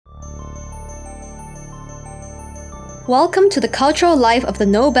Welcome to the Cultural Life of the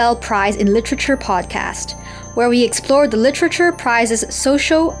Nobel Prize in Literature podcast, where we explore the Literature Prize's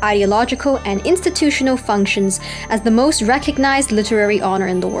social, ideological, and institutional functions as the most recognized literary honor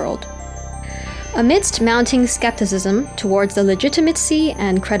in the world. Amidst mounting skepticism towards the legitimacy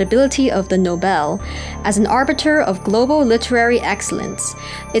and credibility of the Nobel as an arbiter of global literary excellence,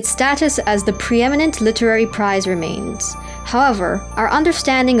 its status as the preeminent literary prize remains. However, our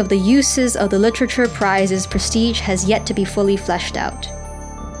understanding of the uses of the Literature Prize's prestige has yet to be fully fleshed out.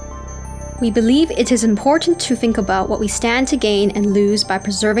 We believe it is important to think about what we stand to gain and lose by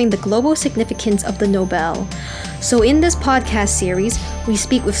preserving the global significance of the Nobel. So in this podcast series, we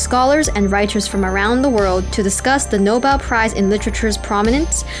speak with scholars and writers from around the world to discuss the Nobel Prize in Literature's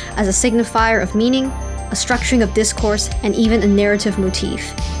prominence as a signifier of meaning, a structuring of discourse, and even a narrative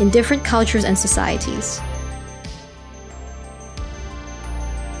motif in different cultures and societies.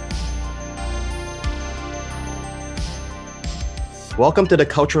 Welcome to the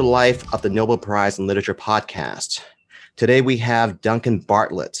Cultural Life of the Nobel Prize in Literature podcast. Today we have Duncan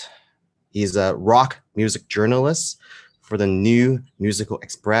Bartlett. He's a rock music journalist for the New Musical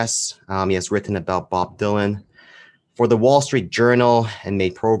Express. He has written about Bob Dylan for the Wall Street Journal and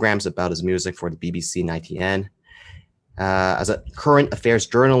made programs about his music for the BBC and ITN. As a current affairs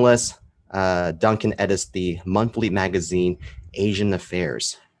journalist, Duncan edits the monthly magazine Asian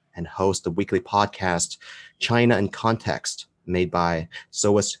Affairs and hosts the weekly podcast China in Context, made by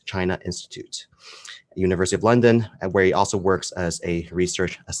SOAS China Institute, University of London, where he also works as a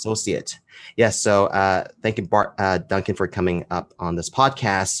research associate. Yes, so thank you, Duncan, for coming up on this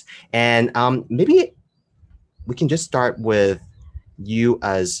podcast. And maybe we can just start with you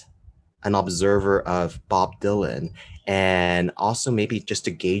as an observer of Bob Dylan, and also maybe just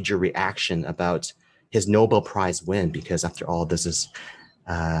to gauge your reaction about his Nobel Prize win, because after all, this is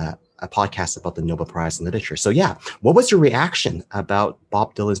a podcast about the Nobel Prize in Literature. So yeah, what was your reaction about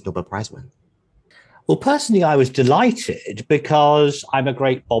Bob Dylan's Nobel Prize win? Well, personally, I was delighted because I'm a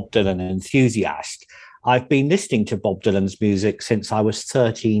great Bob Dylan enthusiast. I've been listening to Bob Dylan's music since I was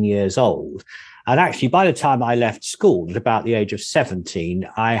 13 years old. And actually, by the time I left school, at about the age of 17,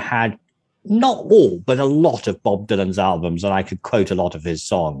 I had not all, but a lot of Bob Dylan's albums, and I could quote a lot of his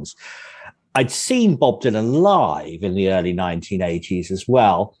songs. I'd seen Bob Dylan live in the early 1980s as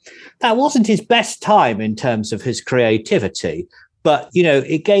well. That wasn't his best time in terms of his creativity, but, you know,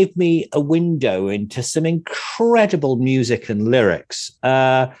 it gave me a window into some incredible music and lyrics.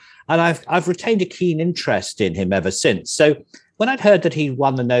 And I've retained a keen interest in him ever since. So when I'd heard that he'd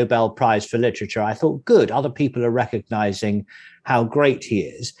won the Nobel Prize for Literature, I thought, good, other people are recognizing how great he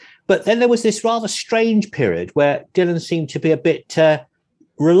is. But then there was this rather strange period where Dylan seemed to be a bit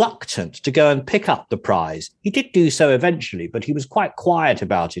reluctant to go and pick up the prize. He did do so eventually, but he was quite quiet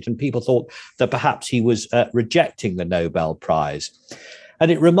about it, and people thought that perhaps he was rejecting the Nobel Prize.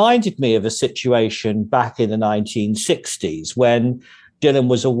 And it reminded me of a situation back in the 1960s when Dylan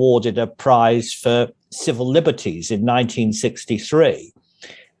was awarded a prize for civil liberties in 1963.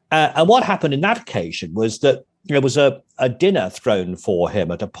 And what happened in that occasion was that there was a dinner thrown for him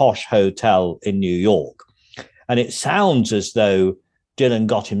at a posh hotel in New York. And it sounds as though Dylan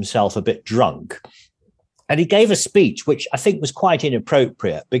got himself a bit drunk, and he gave a speech which I think was quite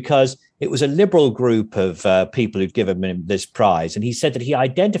inappropriate because it was a liberal group of people who'd given him this prize. And he said that he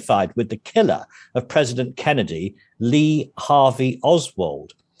identified with the killer of President Kennedy, Lee Harvey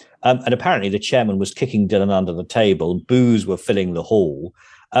Oswald. And apparently the chairman was kicking Dylan under the table. Boos were filling the hall.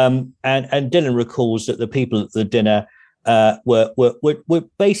 And Dylan recalls that the people at the dinner were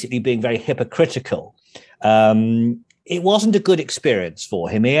basically being very hypocritical. It wasn't a good experience for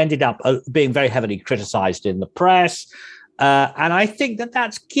him. He ended up being very heavily criticized in the press. And I think that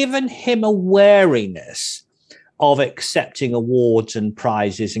that's given him a wariness of accepting awards and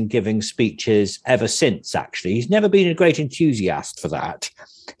prizes and giving speeches ever since, actually. He's never been a great enthusiast for that.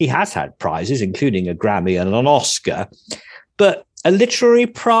 He has had prizes, including a Grammy and an Oscar. But a literary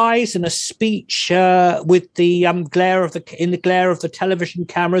prize and a speech with the glare of the television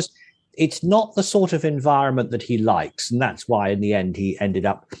cameras, it's not the sort of environment that he likes. And that's why, in the end, he ended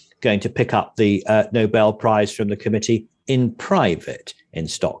up going to pick up the Nobel Prize from the committee in private in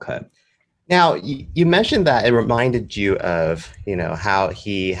Stockholm. Now, you mentioned that it reminded you of, you know, how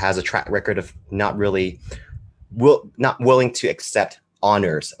he has a track record of not willing to accept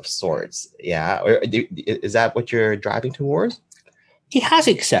honors of sorts. Yeah. Is that what you're driving towards? He has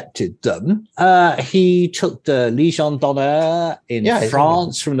accepted them. He took the Légion d'honneur in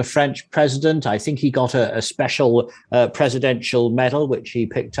France from the French president. I think he got a special presidential medal, which he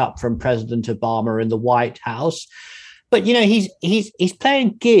picked up from President Obama in the White House. But he's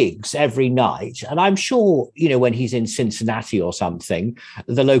playing gigs every night, and I'm sure when he's in Cincinnati or something,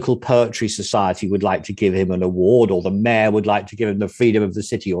 the local poetry society would like to give him an award, or the mayor would like to give him the freedom of the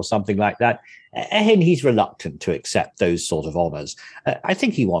city or something like that. And he's reluctant to accept those sort of honors. I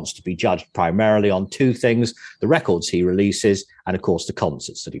think he wants to be judged primarily on two things: the records he releases, and of course the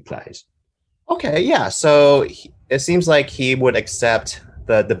concerts that he plays. Okay, yeah. So it seems like he would accept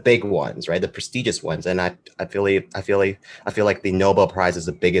the big ones, right? The prestigious ones. And I feel like the Nobel Prize is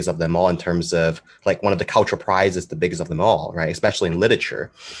the biggest of them all in terms of like one of the cultural prizes, the biggest of them all, right? Especially in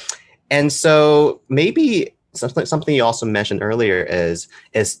literature. And so maybe something you also mentioned earlier is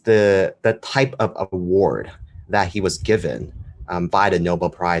the type of award that he was given by the Nobel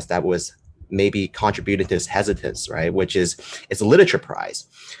Prize that was maybe contributed to his hesitance, right? Which is it's a literature prize.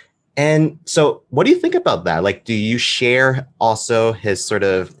 And so what do you think about that? Like, do you share also his sort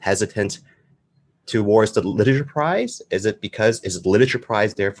of hesitant towards the literature prize? Is it literature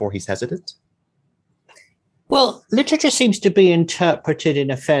prize, therefore he's hesitant? Well, literature seems to be interpreted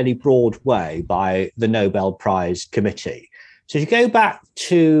in a fairly broad way by the Nobel Prize Committee. So if you go back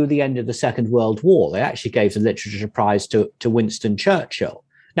to the end of the Second World War, they actually gave the literature prize to Winston Churchill.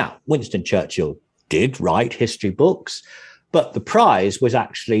 Now, Winston Churchill did write history books, but the prize was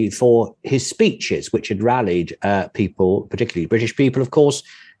actually for his speeches, which had rallied people, particularly British people, of course,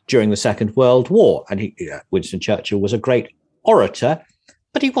 during the Second World War. And Winston Churchill was a great orator,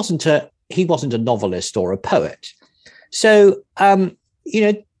 but he wasn't a novelist or a poet. So,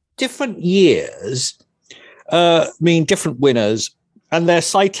 different years mean different winners, and they're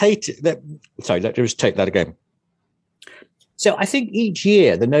cited. Sorry, let me just take that again. So I think each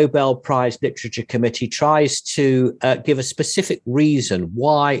year the Nobel Prize Literature Committee tries to give a specific reason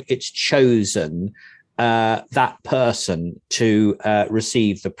why it's chosen that person to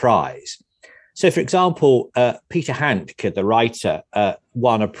receive the prize. So, for example, Peter Handke, the writer,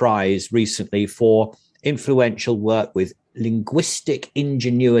 won a prize recently for influential work with linguistic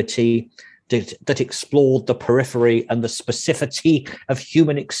ingenuity that explored the periphery and the specificity of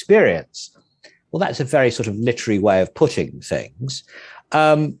human experience. Well, that's a very sort of literary way of putting things.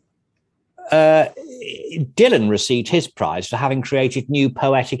 Dylan received his prize for having created new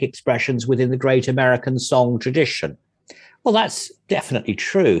poetic expressions within the great American song tradition. Well, that's definitely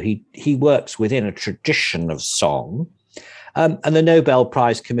true. He works within a tradition of song. And the Nobel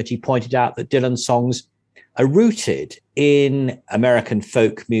Prize Committee pointed out that Dylan's songs are rooted in American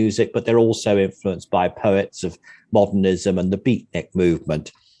folk music, but they're also influenced by poets of modernism and the beatnik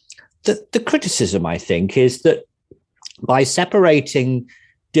movement. The criticism, I think, is that by separating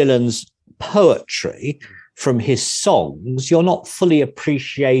Dylan's poetry from his songs, you're not fully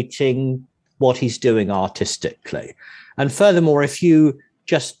appreciating what he's doing artistically. And furthermore, if you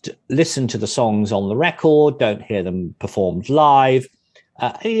just listen to the songs on the record, don't hear them performed live,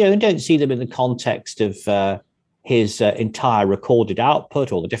 and don't see them in the context of his entire recorded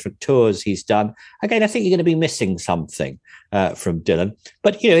output or the different tours he's done, again, I think you're going to be missing something from Dylan.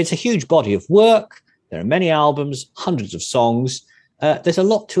 But, it's a huge body of work. There are many albums, hundreds of songs. There's a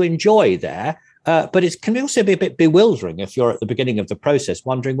lot to enjoy there, but it can also be a bit bewildering if you're at the beginning of the process,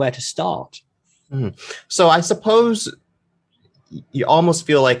 wondering where to start. Mm. So I suppose you almost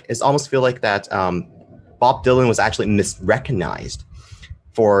feel like that Bob Dylan was actually misrecognized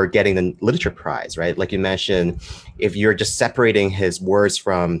for getting the literature prize, right? Like you mentioned, if you're just separating his words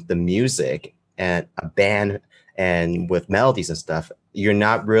from the music and a band and with melodies and stuff, you're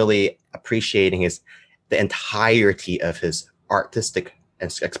not really appreciating the entirety of his artistic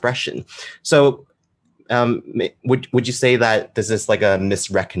expression. So would you say that this is like a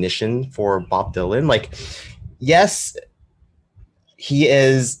misrecognition for Bob Dylan? Like, yes, he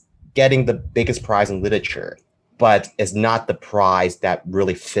is getting the biggest prize in literature, but it's not the prize that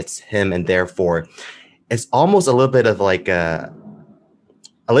really fits him, and therefore it's almost a little bit of like a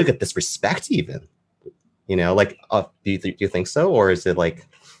disrespect even, do you think so? Or is it like,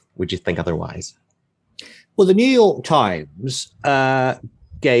 would you think otherwise? Well, the New York Times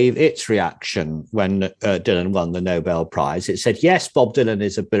gave its reaction when Dylan won the Nobel Prize. It said, yes, Bob Dylan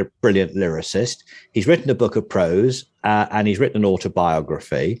is a brilliant lyricist. He's written a book of prose and he's written an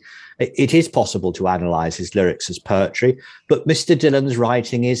autobiography. It is possible to analyze his lyrics as poetry, but Mr. Dylan's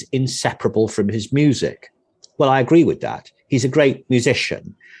writing is inseparable from his music. Well, I agree with that. He's a great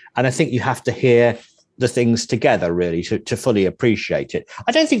musician. And I think you have to hear the things together, really, to fully appreciate it.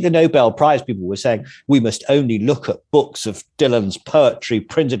 I don't think the Nobel Prize people were saying we must only look at books of Dylan's poetry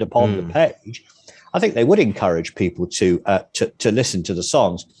printed upon the page. I think they would encourage people to listen to the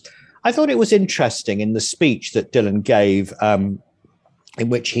songs. I thought it was interesting in the speech that Dylan gave, in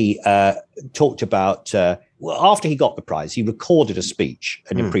which he talked about after he got the prize, he recorded a speech,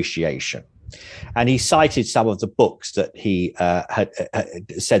 an appreciation. And he cited some of the books that he had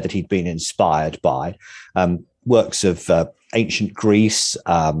said that he'd been inspired by, works of ancient Greece,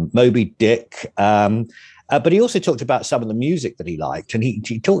 Moby Dick. But he also talked about some of the music that he liked. And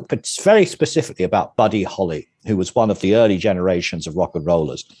he talked very specifically about Buddy Holly, who was one of the early generations of rock and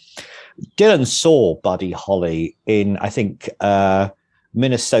rollers. Dylan saw Buddy Holly in, I think,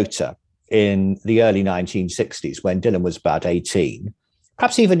 Minnesota in the early 1960s when Dylan was about 18.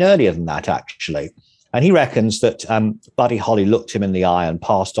 Perhaps even earlier than that, actually. And he reckons that Buddy Holly looked him in the eye and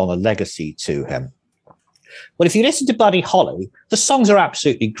passed on a legacy to him. Well, if you listen to Buddy Holly, the songs are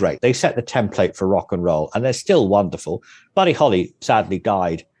absolutely great. They set the template for rock and roll, and they're still wonderful. Buddy Holly sadly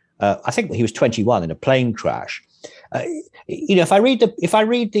died, I think he was 21 in a plane crash. If I read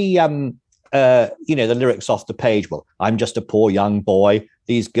the the lyrics off the page, well, I'm just a poor young boy.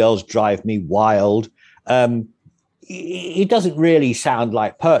 These girls drive me wild. It doesn't really sound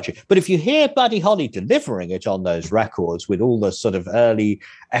like poetry. But if you hear Buddy Holly delivering it on those records with all the sort of early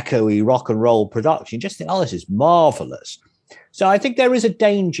echoey rock and roll production, you just think, oh, this is marvelous. So I think there is a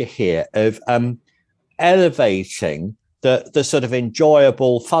danger here of elevating the sort of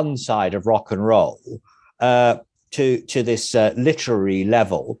enjoyable, fun side of rock and roll to this literary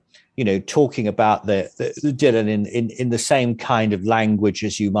level, talking about the Dylan in the same kind of language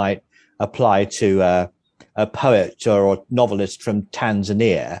as you might apply to a poet or a novelist from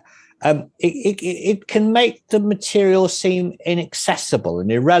Tanzania. It can make the material seem inaccessible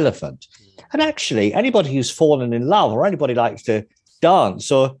and irrelevant. And actually, anybody who's fallen in love, or anybody likes to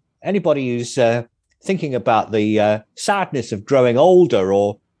dance, or anybody who's thinking about the sadness of growing older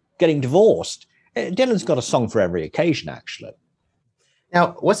or getting divorced, Dylan's got a song for every occasion, actually.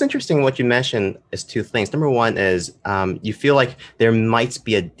 Now, what's interesting, what you mentioned is two things. Number one is you feel like there might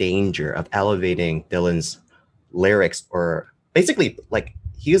be a danger of elevating Dylan's lyrics, or basically, like,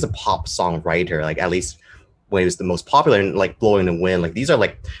 he is a pop songwriter, like, at least when he was the most popular, and like Blowing the Wind, like, these are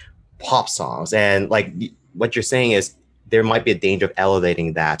like pop songs. And like what you're saying is there might be a danger of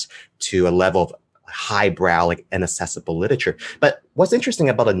elevating that to a level of highbrow, like inaccessible literature. But what's interesting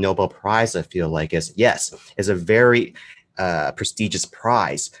about a Nobel Prize, I feel like, is, yes, is a very prestigious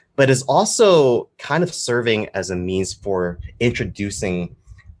prize, but is also kind of serving as a means for introducing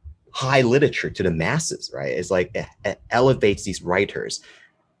high literature to the masses, right? It's like it elevates these writers,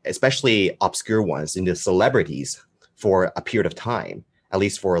 especially obscure ones, into celebrities for a period of time, at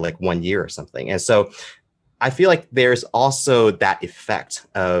least for like 1 year or something. And so I feel like there's also that effect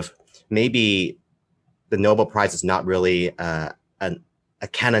of maybe the Nobel Prize is not really a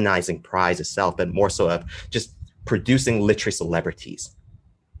canonizing prize itself, but more so of just producing literary celebrities.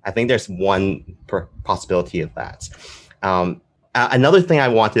 I think there's one possibility of that. Another thing I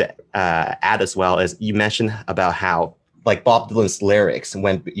want to add as well is you mentioned about how, like, Bob Dylan's lyrics,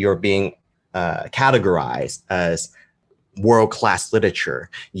 when you're being categorized as world-class literature,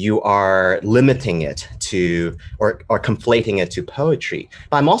 you are limiting it to or conflating it to poetry.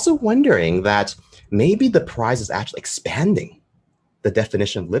 But I'm also wondering that maybe the prize is actually expanding the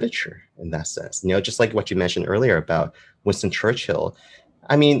definition of literature in that sense. Just like what you mentioned earlier about Winston Churchill.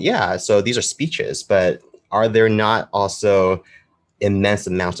 I mean, yeah, so these are speeches, but are there not also immense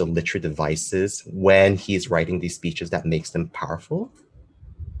amounts of literary devices when he's writing these speeches that makes them powerful?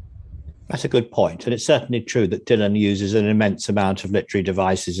 That's a good point. And it's certainly true that Dylan uses an immense amount of literary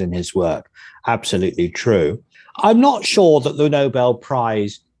devices in his work. Absolutely true. I'm not sure that the Nobel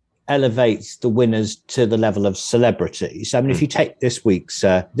Prize elevates the winners to the level of celebrities. I mean, if you take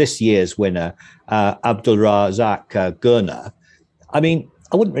this year's winner, Abdulrazak Gurnah, I mean,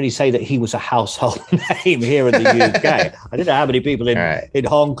 I wouldn't really say that he was a household name here in the UK. I don't know how many people in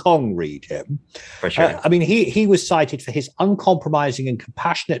Hong Kong read him. For sure. I mean, he was cited for his uncompromising and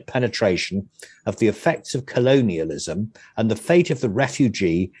compassionate penetration of the effects of colonialism and the fate of the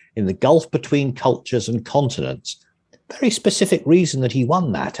refugee in the gulf between cultures and continents. Very specific reason that he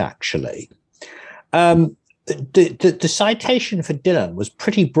won that, actually. The citation for Dylan was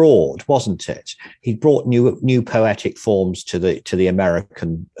pretty broad, wasn't it? He brought new poetic forms to the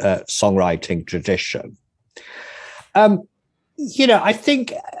American songwriting tradition. I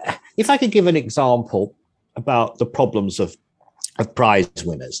think if I could give an example about the problems of prize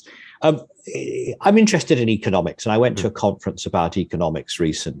winners, I'm interested in economics, and I went to a conference about economics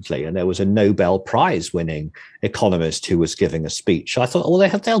recently, and there was a Nobel Prize winning economist who was giving a speech. I thought, well,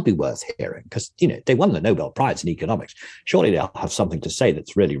 they'll be worth hearing because, they won the Nobel Prize in economics. Surely they'll have something to say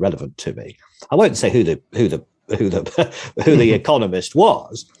that's really relevant to me. I won't say who the economist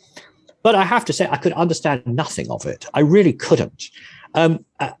was, but I have to say I could understand nothing of it. I really couldn't. And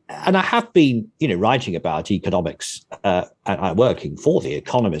I have been, writing about economics and I'm working for The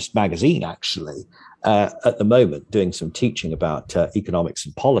Economist magazine, actually, at the moment, doing some teaching about economics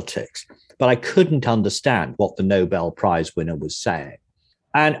and politics. But I couldn't understand what the Nobel Prize winner was saying.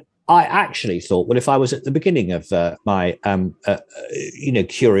 And I actually thought, well, if I was at the beginning of my,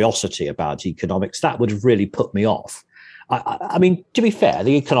 curiosity about economics, that would have really put me off. I mean, to be fair,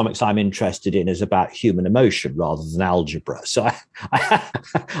 the economics I'm interested in is about human emotion rather than algebra. So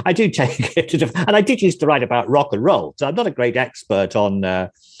I do take it, and I did used to write about rock and roll. So I'm not a great expert on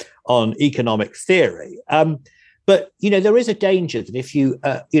economic theory. But, there is a danger that if you,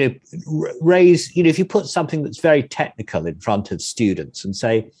 if you put something that's very technical in front of students and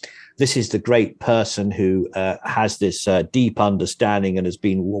say, this is the great person who has this deep understanding and has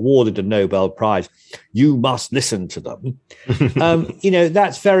been awarded a Nobel Prize, you must listen to them.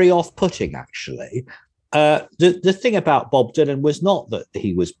 That's very off-putting, actually. The thing about Bob Dylan was not that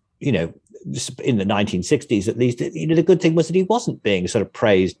he was, in the 1960s, at least, the good thing was that he wasn't being sort of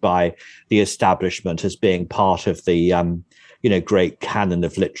praised by the establishment as being part of the, great canon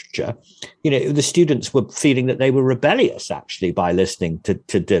of literature. The students were feeling that they were rebellious, actually, by listening to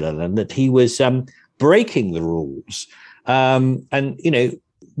Dylan, and that he was breaking the rules and,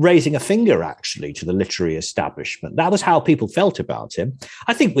 raising a finger, actually, to the literary establishment. That was how people felt about him.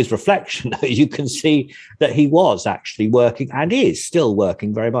 I think with reflection, you can see that he was actually working and is still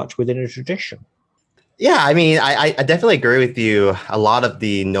working very much within a tradition. Yeah, I mean, I definitely agree with you. A lot of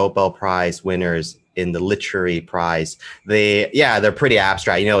the Nobel Prize winners in the literary prize, they're pretty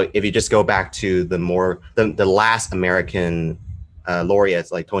abstract. If you just go back to the last American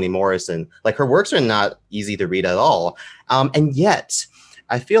laureates like Toni Morrison, like her works are not easy to read at all. And yet,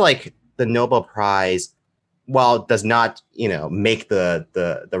 I feel like the Nobel Prize, while it does not, make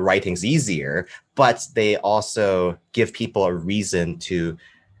the writings easier, but they also give people a reason to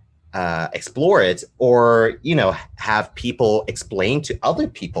explore it, or have people explain to other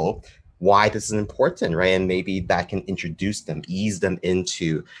people why this is important, right? And maybe that can ease them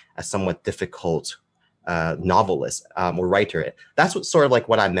into a somewhat difficult novelist or writer. That's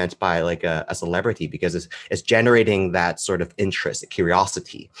what I meant by like a celebrity, because it's generating that sort of interest,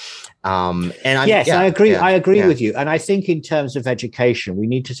 curiosity. I agree. I agree with you. And I think in terms of education, we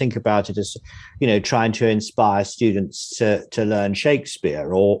need to think about it as, trying to inspire students to learn Shakespeare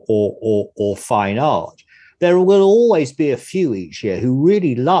or fine art. There will always be a few each year who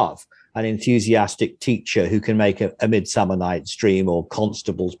really love an enthusiastic teacher who can make a Midsummer Night's Dream or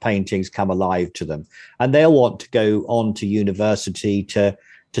Constable's paintings come alive to them. And they'll want to go on to university to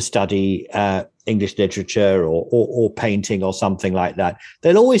study English literature or painting or something like that.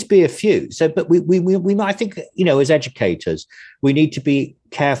 There'll always be a few. So, but we might think, as educators, we need to be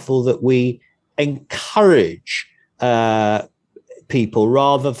careful that we encourage people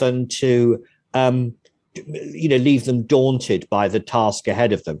rather than to, leave them daunted by the task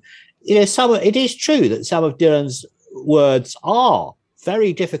ahead of them. It is true that some of Dylan's words are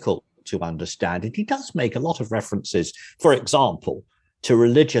very difficult to understand, and he does make a lot of references, for example, to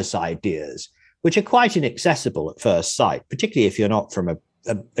religious ideas, which are quite inaccessible at first sight, particularly if you're not from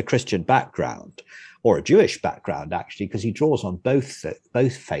a Christian background or a Jewish background, actually, because he draws on both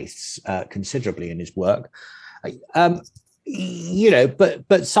faiths considerably in his work. But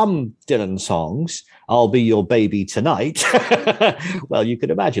some Dylan songs, I'll Be Your Baby Tonight, well, you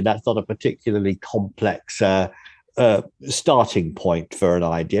can imagine that's not a particularly complex starting point for an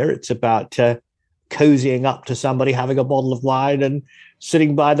idea. It's about cozying up to somebody, having a bottle of wine and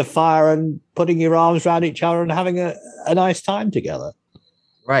sitting by the fire and putting your arms around each other and having a nice time together.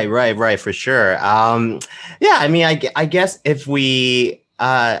 Right, for sure. I mean, I guess if we,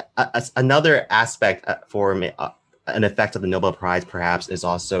 another aspect for me, an effect of the Nobel Prize perhaps is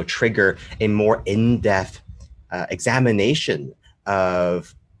also trigger a more in-depth examination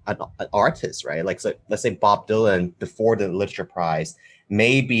of an artist, right? Like, so let's say Bob Dylan before the Literature Prize,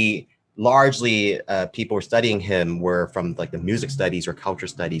 maybe largely people were studying him were from like the music studies or culture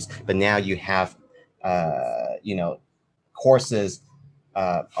studies, but now you have, courses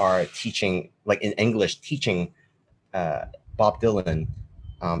are teaching, like in English, teaching Bob Dylan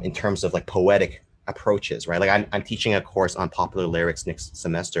in terms of like poetic approaches, right? Like I'm teaching a course on popular lyrics next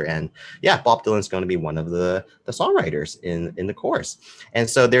semester, and Bob Dylan's going to be one of the songwriters in the course. And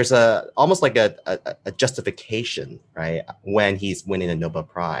so there's almost like a justification, right, when he's winning a Nobel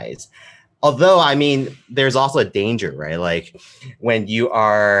Prize. Although, I mean, there's also a danger, right? Like when you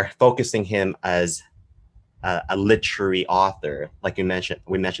are focusing him as a literary author, like we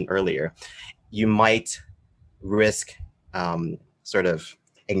mentioned earlier, you might risk sort of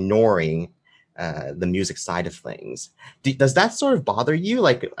ignoring the music side of things. Does that sort of bother you?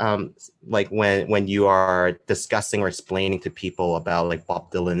 Like when you are discussing or explaining to people about like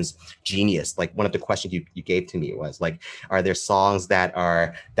Bob Dylan's genius, like one of the questions you gave to me was like, are there songs that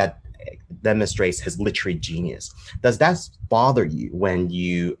demonstrates his literary genius? Does that bother you when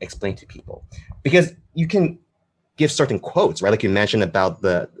you explain to people? Because you can give certain quotes, right? Like you mentioned about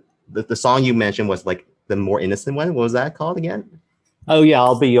the song you mentioned was like the more innocent one. What was that called again? Oh yeah,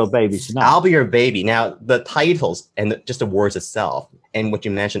 I'll Be Your Baby Tonight. I'll Be Your Baby. Now, the titles and just the words itself, and what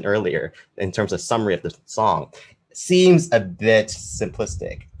you mentioned earlier in terms of summary of the song, seems a bit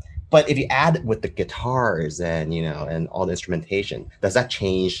simplistic. But if you add with the guitars and and all the instrumentation, does that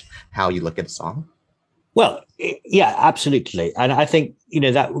change how you look at the song? Well, yeah, absolutely. And I think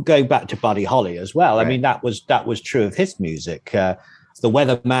that going back to Buddy Holly as well. Right. I mean, that was true of his music. The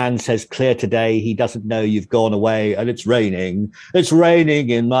weatherman says clear today, he doesn't know you've gone away, and it's raining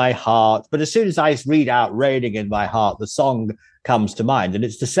in my heart. But as soon as I read out raining in my heart, the song comes to mind. And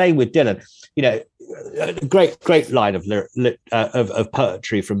it's the same with Dylan. A great line of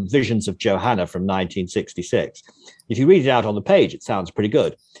poetry from Visions of Johanna from 1966. If you read it out on the page, it sounds pretty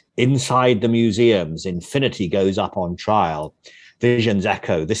good. Inside the museums, infinity goes up on trial. Visions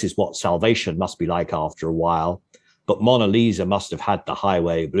echo, this is what salvation must be like after a while. But Mona Lisa must have had the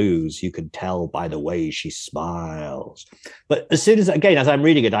highway blues. You can tell by the way she smiles. But as soon as I'm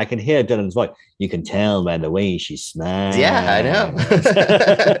reading it, I can hear Dylan's voice. You can tell by the way she smiles. Yeah, I know.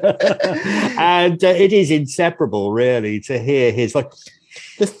 And it is inseparable, really, to hear his voice.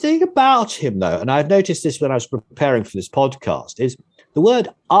 The thing about him, though, and I've noticed this when I was preparing for this podcast, is the word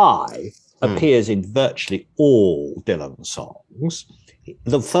I appears in virtually all Dylan songs.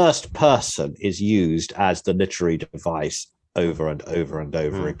 The first person is used as the literary device over and over and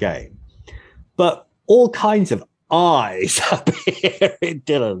over again. But all kinds of I's appear in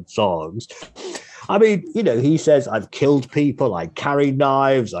Dylan songs. I mean, he says, I've killed people, I carry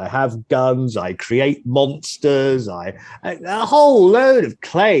knives, I have guns, I create monsters, a whole load of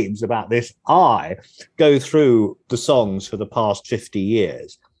claims about this I go through the songs for the past 50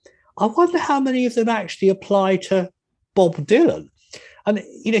 years. I wonder how many of them actually apply to Bob Dylan. And,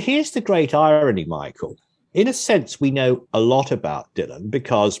 here's the great irony, Michael. In a sense, we know a lot about Dylan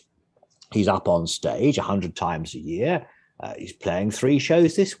because he's up on stage 100 times a year. He's playing 3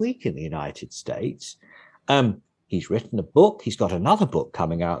 shows this week in the United States. He's written a book. He's got another book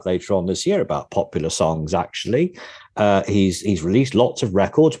coming out later on this year about popular songs, actually. He's released lots of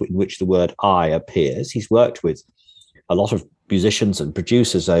records in which the word I appears. He's worked with a lot of musicians and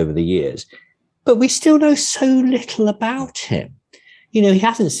producers over the years. But we still know so little about him. He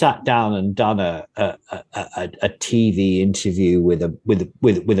hasn't sat down and done a TV interview with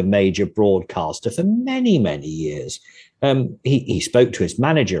a major broadcaster for many, many years. He spoke to his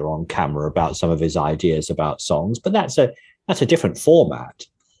manager on camera about some of his ideas about songs, but that's a different format.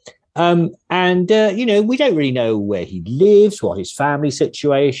 We don't really know where he lives, what his family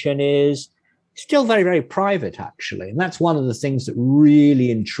situation is. Still very, very private, actually. And that's one of the things that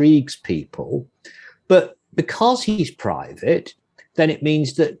really intrigues people. But because he's private, then it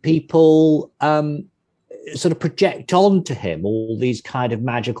means that people sort of project onto him all these kind of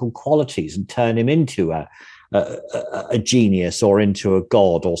magical qualities and turn him into a genius or into a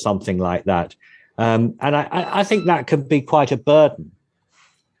god or something like that. And I think that can be quite a burden.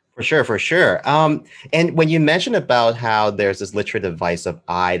 For sure. And when you mention about how there's this literary device of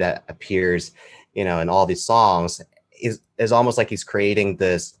I that appears, in all these songs, is almost like he's creating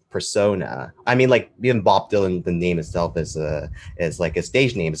this persona. I mean, like even Bob Dylan, the name itself is like a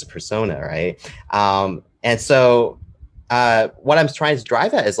stage name, is a persona, right? And so what I'm trying to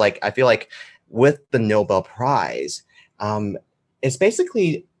drive at is like, I feel like with the Nobel Prize, it's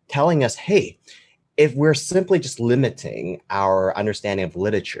basically telling us, hey, if we're simply just limiting our understanding of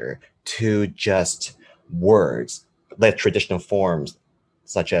literature to just words, like traditional forms,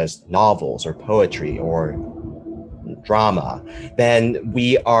 such as novels or poetry or drama, then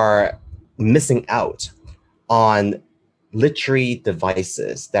we are missing out on literary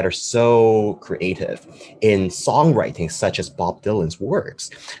devices that are so creative in songwriting, such as Bob Dylan's works.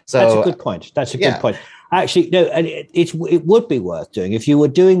 So that's a good point. Good point. Actually, no, and it would be worth doing if you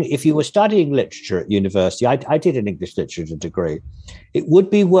were studying literature at university. I did an English literature degree. It would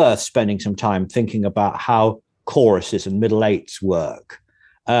be worth spending some time thinking about how choruses and middle eights work,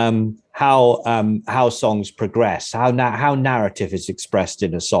 how songs progress, how narrative is expressed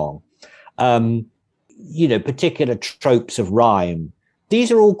in a song, particular tropes of rhyme.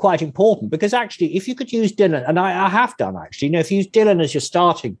 These are all quite important because actually, if you could use Dylan, and I have done actually, if you use Dylan as your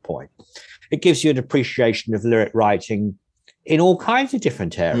starting point, it gives you an appreciation of lyric writing in all kinds of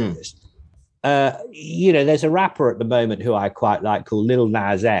different areas. there's a rapper at the moment who I quite like called Lil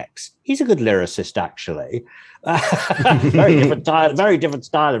Nas X. He's a good lyricist, actually. Very different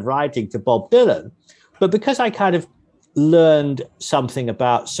style of writing to Bob Dylan. But because I kind of learned something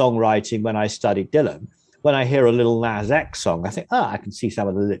about songwriting when I studied Dylan, when I hear a Lil Nas X song, I think, I can see some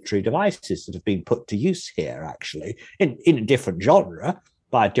of the literary devices that have been put to use here, actually, in a different genre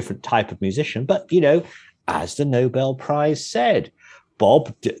by a different type of musician. But, as the Nobel Prize said,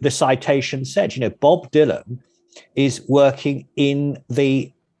 the citation said, Bob Dylan is working in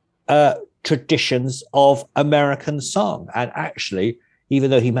the traditions of American song. And actually,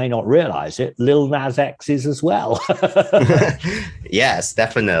 even though he may not realize it, Lil Nas X is as well. Yes,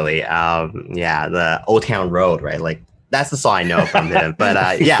 definitely. The Old Town Road, right? Like, that's the song I know from him. But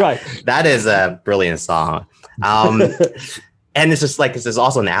right. That is a brilliant song. And it's just like, this is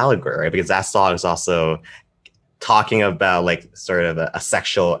also an allegory, right? Because that song is also talking about like sort of a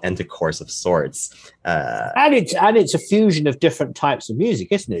sexual intercourse of sorts. And it's a fusion of different types of music,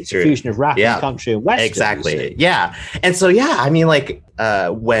 isn't it? It's a fusion of rap and country and western. Exactly. Music. Yeah. And so, I mean, like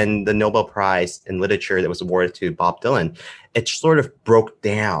when the Nobel Prize in Literature that was awarded to Bob Dylan, it sort of broke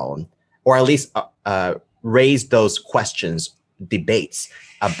down, or at least raised those questions, debates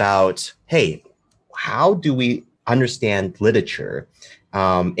about, hey, how do we understand literature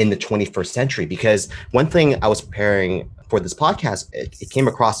in the 21st century? Because one thing I was preparing for this podcast, it came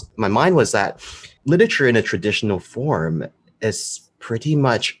across my mind was that literature in a traditional form is pretty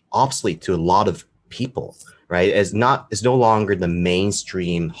much obsolete to a lot of people, right? It's no longer the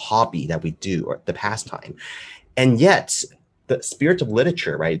mainstream hobby that we do or the pastime. And yet the spirit of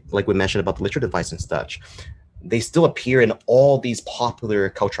literature, right? Like we mentioned about the literature device and such, they still appear in all these popular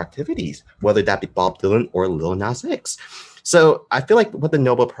cultural activities, whether that be Bob Dylan or Lil Nas X. So I feel like what the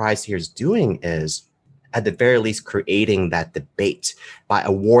Nobel Prize here is doing is, at the very least, creating that debate by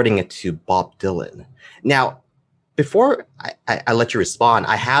awarding it to Bob Dylan. Now, before I let you respond,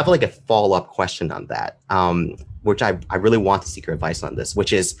 I have like a follow-up question on that, which I really want to seek your advice on this,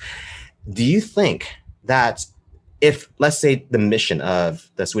 which is, do you think that if, let's say, the mission of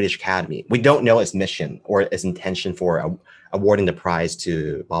the Swedish Academy, we don't know its mission or its intention for awarding the prize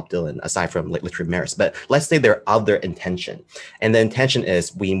to Bob Dylan, aside from like literary merits, but let's say their other intention, and the intention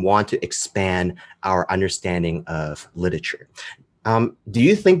is we want to expand our understanding of literature. Do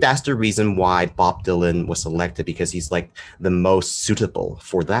you think that's the reason why Bob Dylan was selected, because he's like the most suitable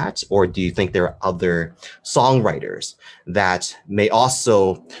for that? Or do you think there are other songwriters that may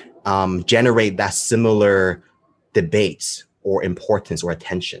also generate that similar debate or importance or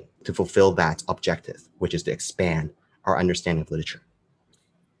attention to fulfill that objective, which is to expand our understanding of literature?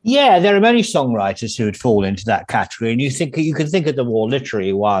 Yeah, there are many songwriters who would fall into that category, and you can think of the more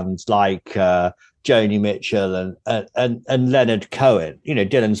literary ones like Joni Mitchell and Leonard Cohen.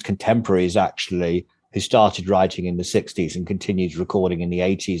 Dylan's contemporaries, actually, who started writing in the 60s and continued recording in the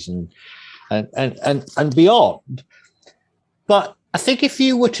 80s and beyond. But I think if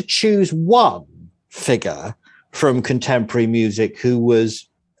you were to choose one figure from contemporary music who was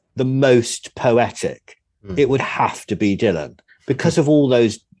the most poetic, it would have to be Dylan, because of all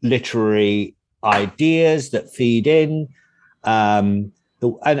those literary ideas that feed in, the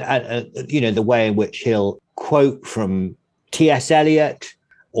way in which he'll quote from T.S. Eliot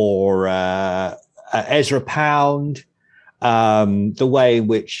or Ezra Pound, the way in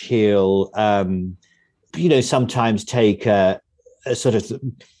which he'll, sometimes take a sort of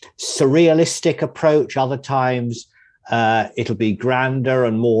surrealistic approach. Other times it'll be grander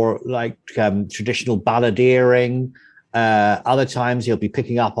and more like traditional balladeering. Other times he'll be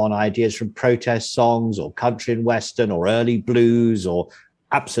picking up on ideas from protest songs or country and western or early blues or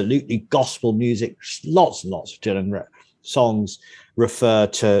absolutely gospel music. Lots and lots of Dylan songs refer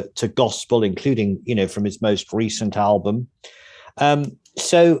to gospel, including, from his most recent album. I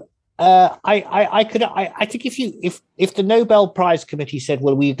think if the Nobel Prize Committee said,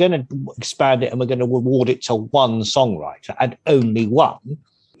 well, we're going to expand it and we're going to award it to one songwriter and only one,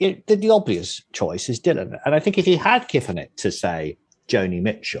 the obvious choice is Dylan. And I think if you had given it to, say, Joni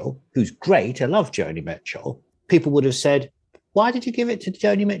Mitchell, who's great, I love Joni Mitchell, people would have said, why did you give it to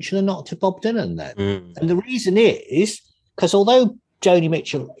Joni Mitchell and not to Bob Dylan then? And the reason is because although Joni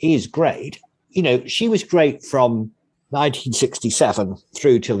Mitchell is great, she was great from 1967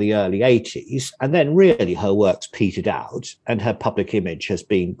 through till the early 80s, and then really her work's petered out and her public image has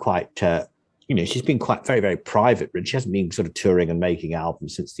been quite she's been quite very, very private. She hasn't been sort of touring and making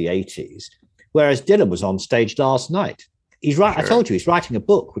albums since the 80s, whereas Dylan was on stage last night. He's right. Sure. I told you he's writing a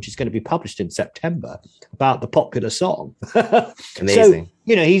book which is going to be published in September about the popular song. Amazing.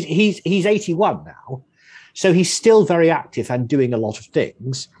 So he's 81 now, so he's still very active and doing a lot of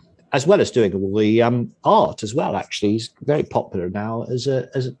things. as well as doing all the art as well. Actually, he's very popular now as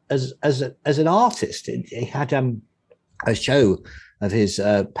an artist. He had a show of his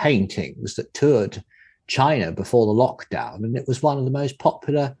paintings that toured China before the lockdown, and it was one of the most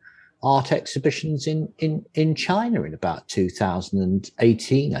popular art exhibitions in China in about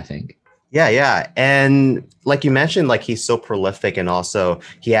 2018, I think. Yeah. And like you mentioned, like he's so prolific, and also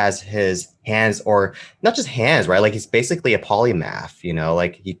he has his hands, or not just hands, right? Like he's basically a polymath,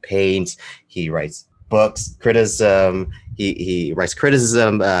 like he paints, he writes books, criticism, he writes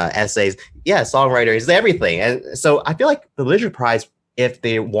criticism, essays. Yeah, songwriter, he's everything. And so I feel like the Literature Prize, if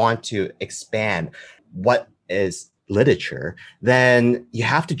they want to expand what is literature, then you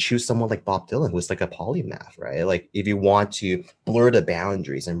have to choose someone like Bob Dylan, who's like a polymath, right? Like if you want to blur the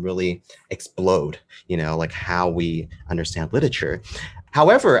boundaries and really explode, like how we understand literature.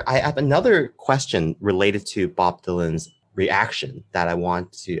 However, I have another question related to Bob Dylan's reaction that I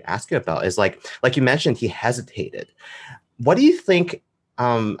want to ask you about. Is like you mentioned, he hesitated. What do you think,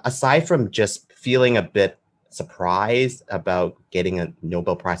 aside from just feeling a bit surprised about getting a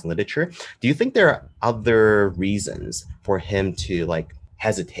Nobel Prize in Literature, do you think there are other reasons for him to like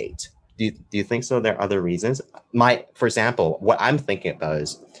hesitate? Do you think so? There are other reasons? For example, what I'm thinking about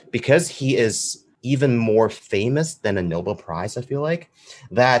is because he is even more famous than a Nobel Prize, I feel like,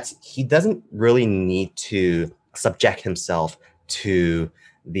 that he doesn't really need to subject himself to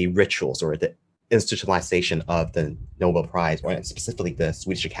the rituals or the institutionalization of the Nobel Prize, or specifically the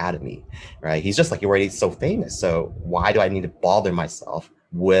Swedish Academy, right? He's just like, you're already so famous, so why do I need to bother myself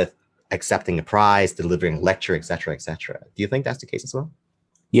with accepting a prize, delivering a lecture, etc., etc.? Do you think that's the case as well?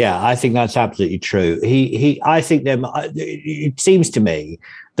 Yeah, I think that's absolutely true. I think it seems to me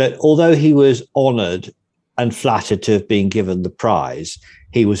that although he was honored and flattered to have been given the prize,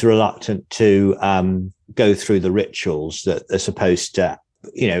 he was reluctant to go through the rituals that are supposed to,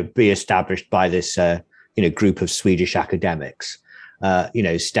 be established by this, group of Swedish academics,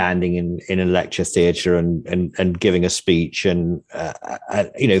 standing in a lecture theatre and giving a speech and,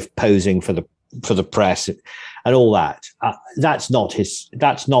 posing for the press and all that. That's not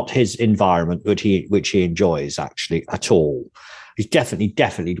his environment, which he enjoys actually at all. He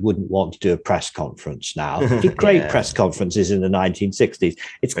definitely wouldn't want to do a press conference now. He did great press conferences in the 1960s.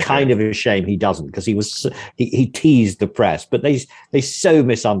 It's kind of a shame he doesn't, because he teased the press, but they so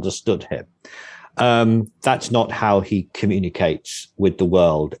misunderstood him. That's not how he communicates with the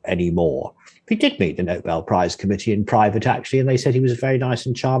world anymore. He did meet the Nobel Prize Committee in private, actually, and they said he was a very nice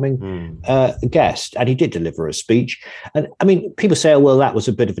and charming guest, and he did deliver a speech. And I mean, people say, oh, well, that was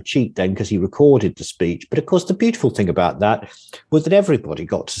a bit of a cheat then because he recorded the speech. But of course, the beautiful thing about that was that everybody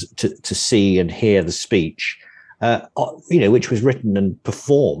got to see and hear the speech, which was written and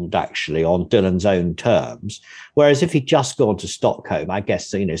performed actually on Dylan's own terms. Whereas if he'd just gone to Stockholm, I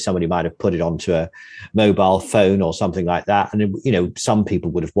guess, somebody might have put it onto a mobile phone or something like that. And, some people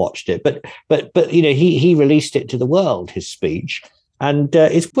would have watched it. But he released it to the world, his speech. And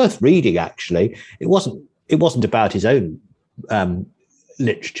it's worth reading, actually. It wasn't about his own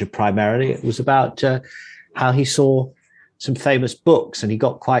literature primarily. It was about how he saw some famous books, and he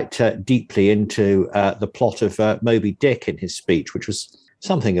got quite deeply into the plot of Moby Dick in his speech, which was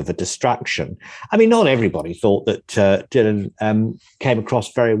something of a distraction. I mean, not everybody thought that Dylan came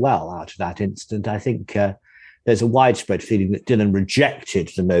across very well out of that incident. I think there's a widespread feeling that Dylan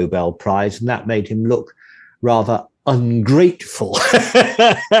rejected the Nobel Prize, and that made him look rather ungrateful.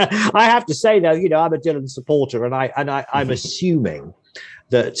 I have to say, though, I'm a Dylan supporter, and I'm assuming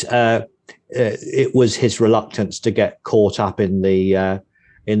that it was his reluctance to get caught up in the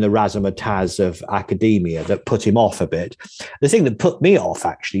razzmatazz of academia that put him off a bit. The thing that put me off,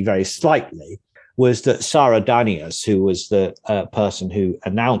 actually, very slightly, was that Sarah Danius, who was the person who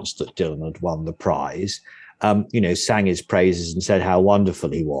announced that Dylan had won the prize, sang his praises and said how wonderful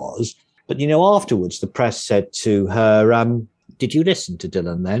he was. But, afterwards, the press said to her, did you listen to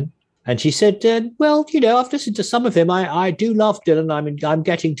Dylan then? And she said, well, I've listened to some of him. I do love Dylan. I'm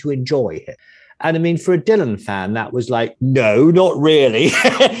getting to enjoy him. And I mean, for a Dylan fan, that was like, no, not really.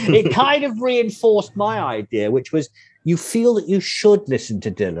 It kind of reinforced my idea, which was you feel that you should listen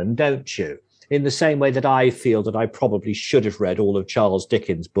to Dylan, don't you? In the same way that I feel that I probably should have read all of Charles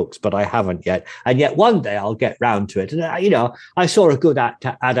Dickens' books, but I haven't yet. And yet one day I'll get round to it. And, I saw a good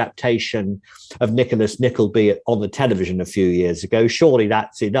adaptation of Nicholas Nickleby on the television a few years ago. Surely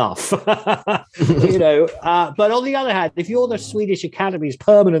that's enough. But on the other hand, if you're the Swedish Academy's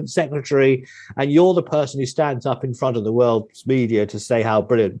permanent secretary and you're the person who stands up in front of the world's media to say how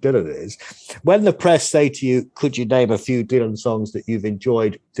brilliant Dylan is, when the press say to you, could you name a few Dylan songs that you've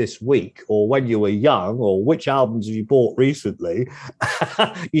enjoyed this week? Or when when you were young, or which albums have you bought recently,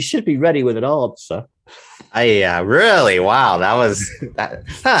 you should be ready with an answer. Really? Wow, that was that.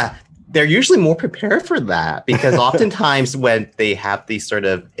 Huh. They're usually more prepared for that because oftentimes when they have these sort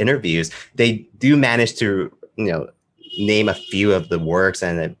of interviews, they do manage to, name a few of the works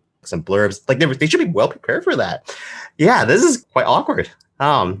and some blurbs. Like they should be well prepared for that. Yeah, this is quite awkward.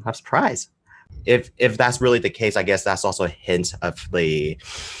 I'm surprised. If that's really the case, I guess that's also a hint of a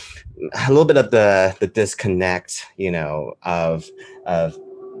little bit of the disconnect, of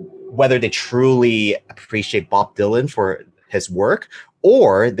whether they truly appreciate Bob Dylan for his work,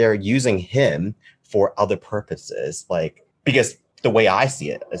 or they're using him for other purposes. Like, because the way I see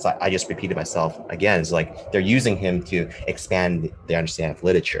it is, I just repeated myself again, is like they're using him to expand their understanding of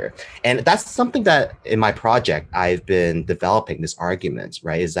literature. And that's something that in my project, I've been developing this argument,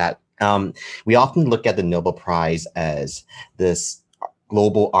 right? Is that we often look at the Nobel Prize as this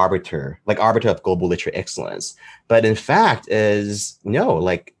global arbiter of global literary excellence. But in fact is, no,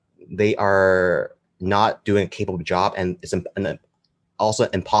 like they are not doing a capable job, and it's also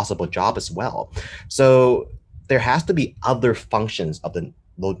an impossible job as well. So there has to be other functions of the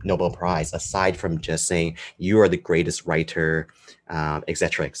Nobel Prize aside from just saying you are the greatest writer, et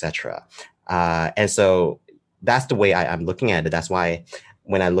cetera, et cetera. And so that's the way I'm looking at it. That's why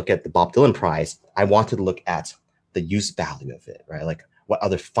when I look at the Bob Dylan Prize, I want to look at the use value of it, right? Like what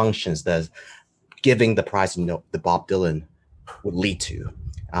other functions does giving the prize to the Bob Dylan would lead to.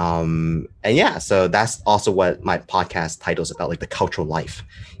 And yeah, so that's also what my podcast title is about, like the cultural life,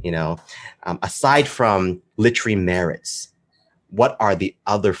 aside from literary merits, what are the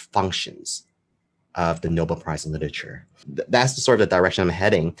other functions of the Nobel Prize in Literature? That's the sort of direction I'm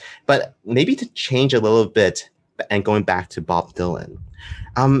heading. But maybe to change a little bit and going back to Bob Dylan,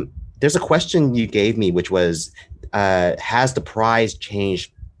 there's a question you gave me, which was, has the prize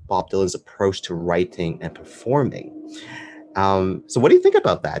changed Bob Dylan's approach to writing and performing? So what do you think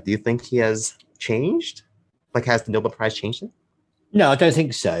about that? Do you think he has changed? Like, has the Nobel Prize changed him? No, I don't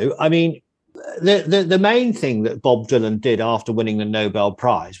think so. I mean, the main thing that Bob Dylan did after winning the Nobel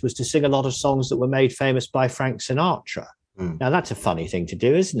Prize was to sing a lot of songs that were made famous by Frank Sinatra. Now, that's a funny thing to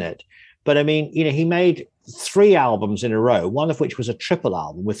do, isn't it? But I mean, he made 3 albums in a row, one of which was a triple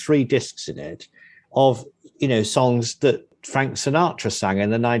album with 3 discs in it of, songs that Frank Sinatra sang in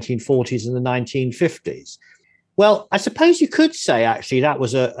the 1940s and the 1950s. Well, I suppose you could say, actually, that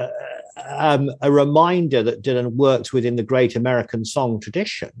was a reminder that Dylan works within the great American song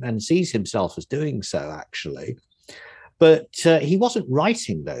tradition and sees himself as doing so, actually. But he wasn't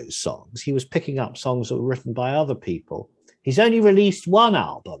writing those songs. He was picking up songs that were written by other people. He's only released 1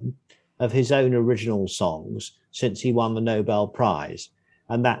 album of his own original songs since he won the Nobel Prize,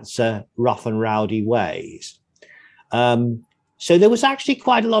 and that's Rough and Rowdy Ways. So there was actually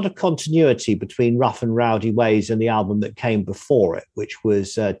quite a lot of continuity between Rough and Rowdy Ways and the album that came before it, which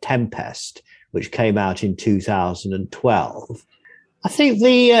was Tempest, which came out in 2012. I think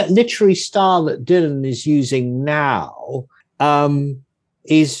the literary style that Dylan is using now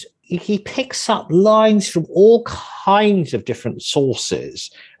is he picks up lines from all kinds of different sources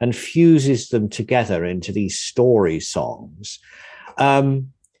and fuses them together into these story songs.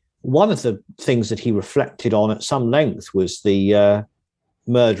 One of the things that he reflected on at some length was the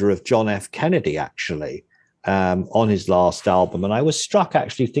murder of John F. Kennedy, actually, on his last album. And I was struck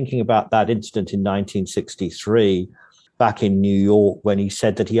actually thinking about that incident in 1963 back in New York when he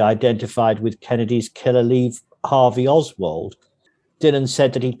said that he identified with Kennedy's killer, Lee Harvey Oswald. Dylan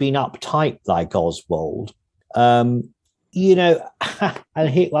said that he'd been uptight like Oswald. And I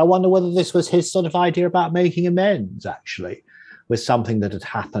wonder whether this was his sort of idea about making amends, actually, with something that had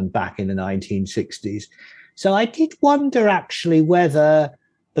happened back in the 1960s. So I did wonder, actually, whether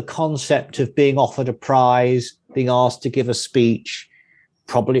the concept of being offered a prize, being asked to give a speech,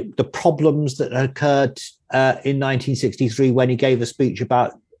 probably the problems that occurred in 1963 when he gave a speech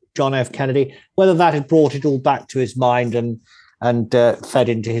about John F. Kennedy, whether that had brought it all back to his mind and fed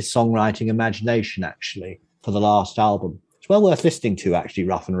into his songwriting imagination, actually, for the last album. It's well worth listening to, actually,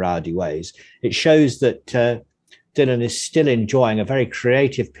 Rough and Rowdy Ways. It shows that Dylan is still enjoying a very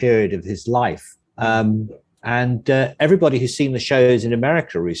creative period of his life. And everybody who's seen the shows in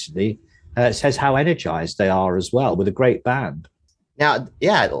America recently says how energized they are as well, with a great band. Now,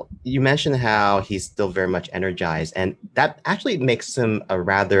 yeah, you mentioned how he's still very much energized, and that actually makes him a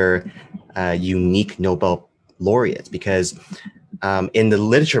rather unique Nobel laureate, because in the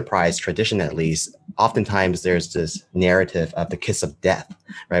literature prize tradition, at least, oftentimes there's this narrative of the kiss of death,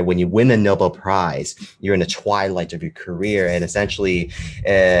 right? When you win a Nobel Prize, you're in the twilight of your career, and essentially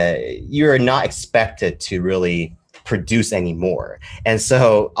you're not expected to really produce anymore. And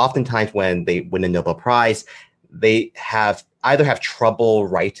so oftentimes when they win a Nobel Prize, they either have trouble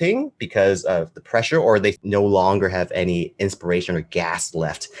writing because of the pressure, or they no longer have any inspiration or gas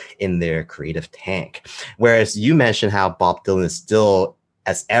left in their creative tank. Whereas you mentioned how Bob Dylan is still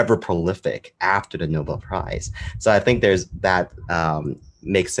as ever prolific after the Nobel Prize. So I think there's that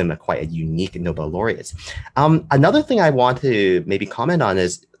makes him quite a unique Nobel laureate. Another thing I want to maybe comment on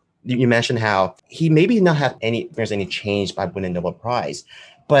is you mentioned how he maybe not have there's any change by winning a Nobel Prize,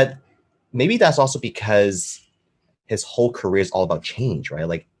 but maybe that's also because his whole career is all about change, right?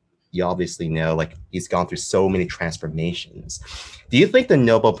 Like you obviously know, like he's gone through so many transformations. Do you think the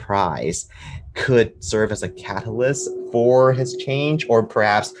Nobel Prize could serve as a catalyst for his change, or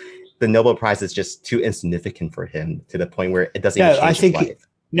perhaps the Nobel Prize is just too insignificant for him to the point where it doesn't even change his life?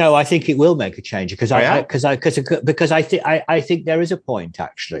 No, I think it will make a change because I think there is a point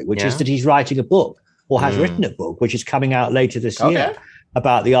actually, which is that he's writing a book or has written a book, which is coming out later this year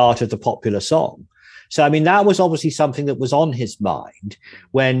about the art of the popular song. So, I mean, that was obviously something that was on his mind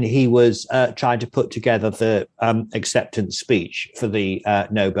when he was trying to put together the acceptance speech for the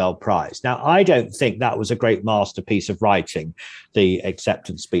Nobel Prize. Now, I don't think that was a great masterpiece of writing, the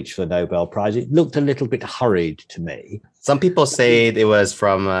acceptance speech for the Nobel Prize. It looked a little bit hurried to me. Some people say it was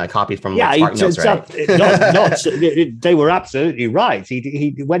from copied from Spark Notes, right? They were absolutely right.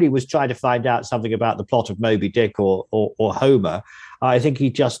 He when he was trying to find out something about the plot of Moby Dick or Homer, I think he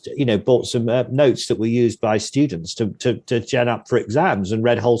just, bought some notes that were used by students to gen up for exams and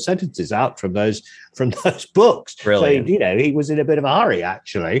read whole sentences out from those books. Brilliant. So, he was in a bit of a hurry,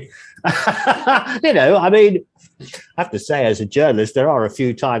 actually. I mean, I have to say, as a journalist, there are a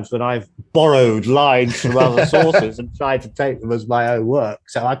few times when I've borrowed lines from other sources and tried to take them as my own work.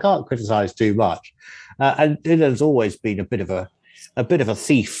 So I can't criticize too much. And Dylan's always been a bit of a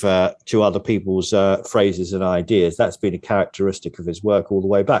thief to other people's phrases and ideas. That's been a characteristic of his work all the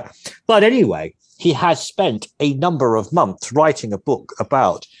way back. But anyway, he has spent a number of months writing a book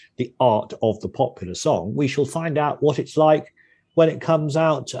about the art of the popular song. We shall find out what it's like when it comes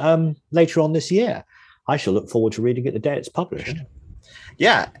out later on this year. I shall look forward to reading it the day it's published.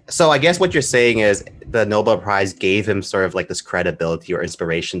 Yeah. So I guess what you're saying is the Nobel Prize gave him sort of like this credibility or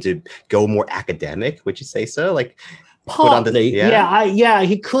inspiration to go more academic. Would you say so? Like, partly,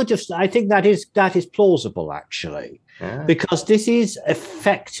 he could have. I think that is plausible, actually, because this is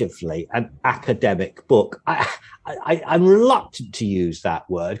effectively an academic book. I'm reluctant to use that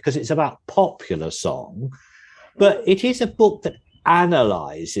word because it's about popular song, but it is a book that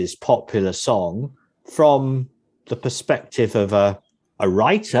analyzes popular song from the perspective of a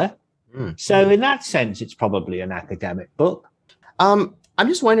writer. So in that sense, it's probably an academic book. I'm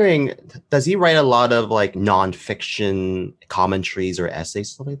just wondering, does he write a lot of like nonfiction commentaries or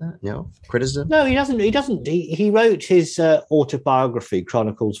essays, stuff like that? No criticism? No, he doesn't. He wrote his autobiography,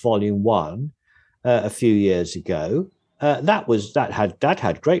 Chronicles Volume 1, a few years ago. That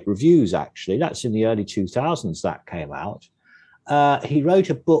had great reviews, actually. That's in the early 2000s that came out. He wrote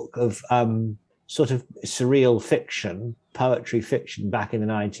a book of sort of surreal fiction, poetry fiction back in the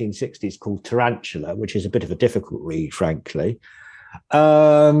 1960s called Tarantula, which is a bit of a difficult read, frankly.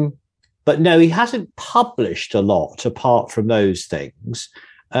 But no, he hasn't published a lot apart from those things.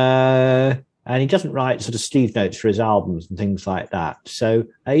 And he doesn't write sort of Steve notes for his albums and things like that. So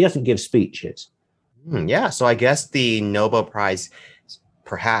he doesn't give speeches. Yeah. So I guess the Nobel Prize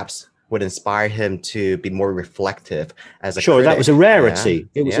perhaps would inspire him to be more reflective as a critic. That was a rarity.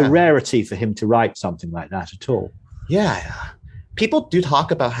 Yeah. It was a rarity for him to write something like that at all. Yeah. People do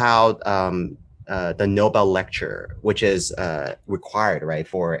talk about how the Nobel lecture, which is required, right,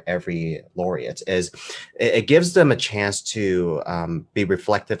 for every laureate, is it gives them a chance to be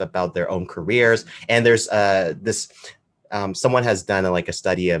reflective about their own careers. And there's someone has done like a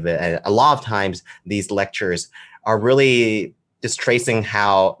study of it. And a lot of times these lectures are really just tracing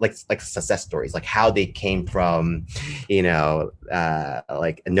how like success stories, like how they came from,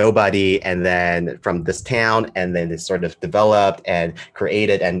 like nobody, and then from this town, and then they sort of developed and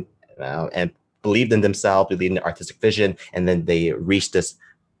created and believed in themselves, believed in the artistic vision, and then they reached this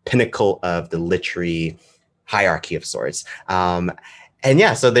pinnacle of the literary hierarchy of sorts. So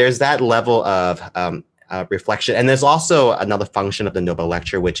there's that level of reflection. And there's also another function of the Nobel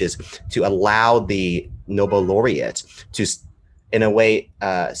lecture, which is to allow the Nobel laureate to, in a way,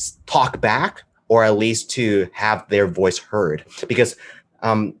 talk back, or at least to have their voice heard. Because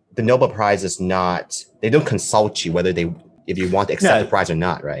the Nobel Prize is not, they don't consult you if you want to accept the prize or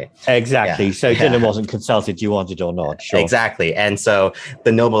not, right? Exactly. Yeah. So Dylan wasn't consulted, you want it or not. Sure. Exactly. And so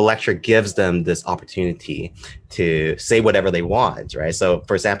the Nobel lecture gives them this opportunity to say whatever they want, right? So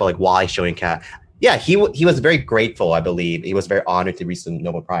for example, like Wally Shoyinka, yeah, he was very grateful, I believe. He was very honored to receive the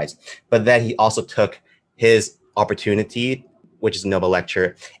Nobel Prize. But then he also took his opportunity, which is a Nobel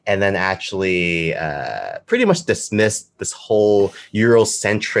lecture, and then actually pretty much dismissed this whole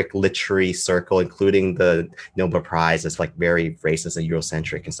Eurocentric literary circle, including the Nobel Prize, as like very racist and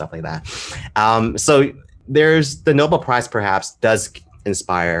Eurocentric and stuff like that. So there's the Nobel Prize perhaps does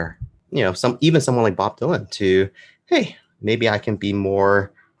inspire, someone like Bob Dylan to, hey, maybe I can be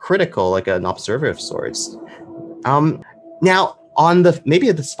more critical, like an observer of sorts. Now, on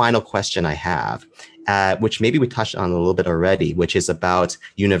maybe this final question I have, which maybe we touched on a little bit already, which is about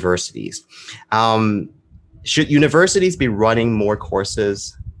universities. Should universities be running more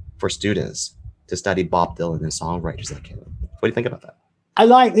courses for students to study Bob Dylan and songwriters like him? What do you think about that? I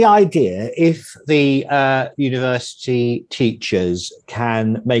like the idea if the university teachers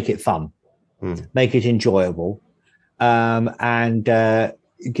can make it fun, make it enjoyable, and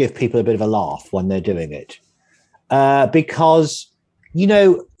give people a bit of a laugh when they're doing it. Because,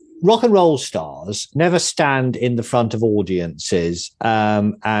 rock and roll stars never stand in the front of audiences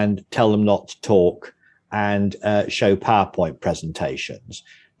and tell them not to talk and show PowerPoint presentations.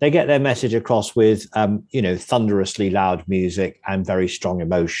 They get their message across with, thunderously loud music and very strong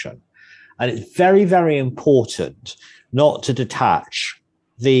emotion. And it's very, very important not to detach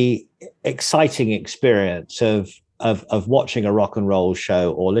the exciting experience of watching a rock and roll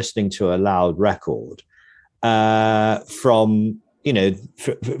show or listening to a loud record from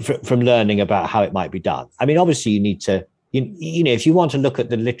learning about how it might be done. I mean, obviously you need to, if you want to look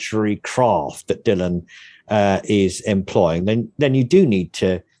at the literary craft that Dylan is employing, then you do need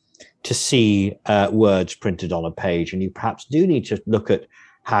to see words printed on a page, and you perhaps do need to look at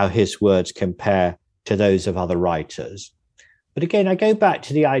how his words compare to those of other writers. But again, I go back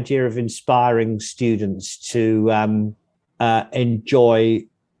to the idea of inspiring students to enjoy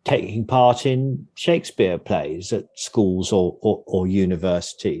taking part in Shakespeare plays at schools or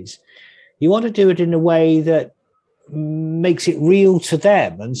universities. You want to do it in a way that makes it real to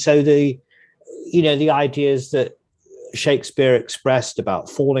them. And so the ideas that Shakespeare expressed about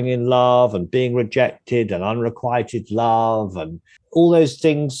falling in love and being rejected and unrequited love and all those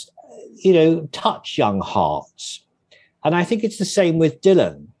things, touch young hearts. And I think it's the same with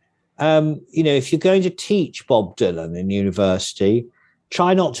Dylan. If you're going to teach Bob Dylan in university,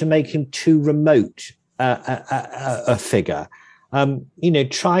 try not to make him too remote a figure.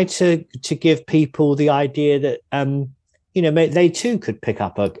 Try to give people the idea that, they too could pick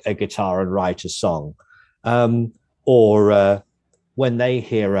up a guitar and write a song. Or when they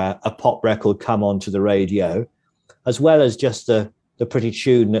hear a pop record come onto the radio, as well as just the pretty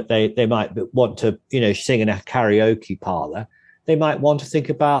tune that they might want to, sing in a karaoke parlor, they might want to think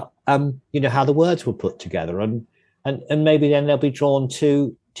about, how the words were put together, and maybe then they'll be drawn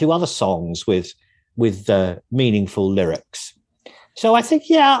to other songs with meaningful lyrics. So I think,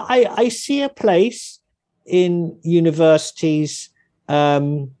 I see a place in universities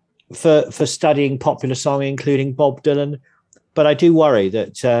for studying popular song, including Bob Dylan, but I do worry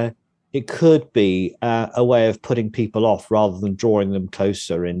that it could be a way of putting people off rather than drawing them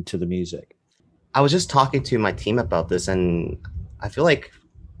closer into the music. I was just talking to my team about this, and I feel like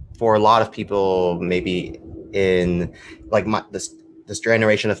for a lot of people, maybe in like this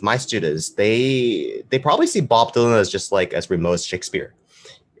generation of my students, they probably see Bob Dylan as just like as remote as Shakespeare.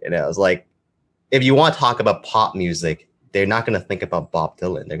 It's like, if you want to talk about pop music, they're not going to think about Bob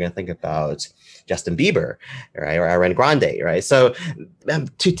Dylan. They're going to think about Justin Bieber, right, or Ariana Grande, right? So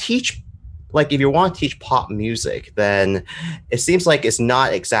to teach, like, if you want to teach pop music, then it seems like it's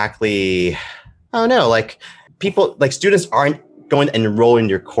not exactly, I don't know, like people, like students aren't going to enroll in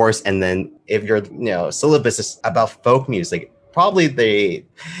your course, and then if your syllabus is about folk music, probably they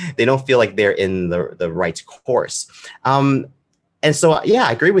don't feel like they're in the right course. And so,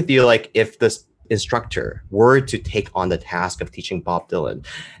 I agree with you. Like, if this instructor were to take on the task of teaching Bob Dylan,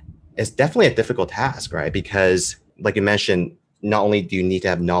 it's definitely a difficult task, right? Because like you mentioned, not only do you need to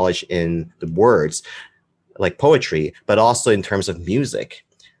have knowledge in the words, like poetry, but also in terms of music,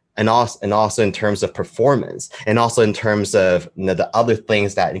 and also in terms of performance, and also in terms of the other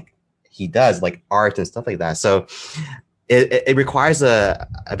things that he does, like art and stuff like that. So it requires a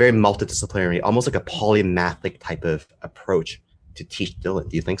very multidisciplinary, almost like a polymathic type of approach to teach Dylan.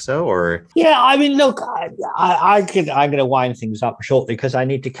 Do you think so? Or I mean, look, I'm going to wind things up shortly because I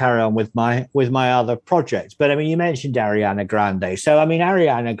need to carry on with my other projects. But I mean, you mentioned Ariana Grande. So I mean,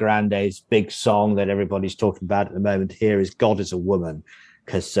 Ariana Grande's big song that everybody's talking about at the moment here is "God Is a Woman,"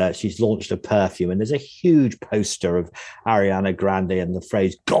 because she's launched a perfume, and there's a huge poster of Ariana Grande and the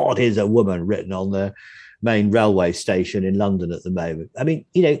phrase "God is a woman" written on the main railway station in London at the moment. I mean,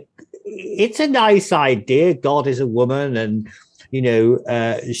 it's a nice idea. God is a woman and,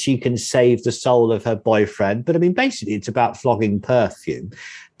 she can save the soul of her boyfriend. But I mean, basically, it's about flogging perfume.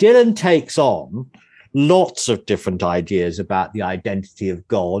 Dylan takes on lots of different ideas about the identity of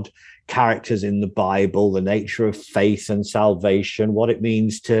God, characters in the Bible, the nature of faith and salvation, what it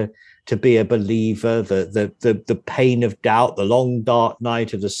means to be a believer, the pain of doubt, the long dark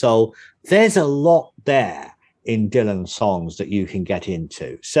night of the soul. There's a lot there in Dylan's songs that you can get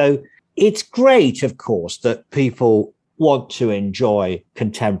into. So it's great, of course, that people want to enjoy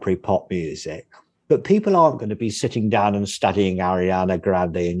contemporary pop music, but people aren't going to be sitting down and studying Ariana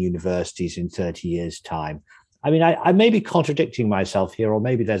Grande in universities in 30 years' time. I mean, I may be contradicting myself here, or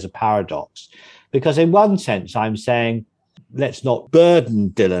maybe there's a paradox, because in one sense, I'm saying, let's not burden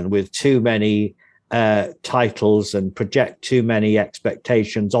Dylan with too many titles and project too many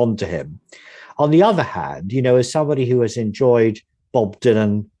expectations onto him. On the other hand, as somebody who has enjoyed Bob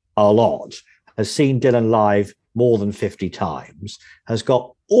Dylan a lot, has seen Dylan live more than 50 times, has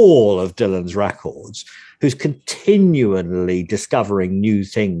got all of Dylan's records, who's continually discovering new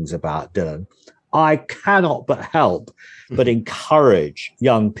things about Dylan, I cannot but help but encourage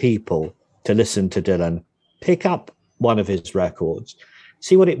young people to listen to Dylan, pick up one of his records,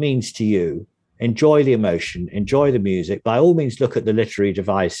 see what it means to you, enjoy the emotion, enjoy the music. By all means, look at the literary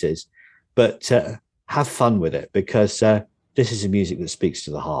devices, but have fun with it, because this is a music that speaks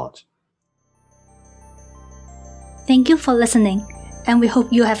to the heart. Thank you for listening, and we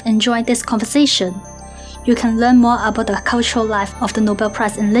hope you have enjoyed this conversation. You can learn more about the cultural life of the Nobel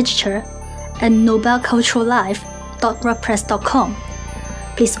Prize in Literature at nobelculturallife.wordpress.com.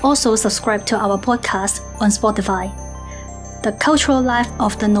 Please also subscribe to our podcast on Spotify. The Cultural Life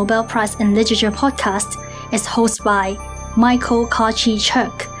of the Nobel Prize in Literature podcast is hosted by Michael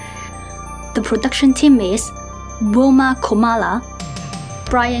Karchi-Churk. The production team is Wilma Komala,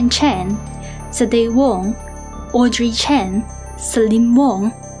 Brian Chen, Sade Wong, Audrey Chen, Celine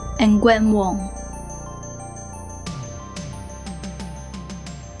Wong, and Gwen Wong.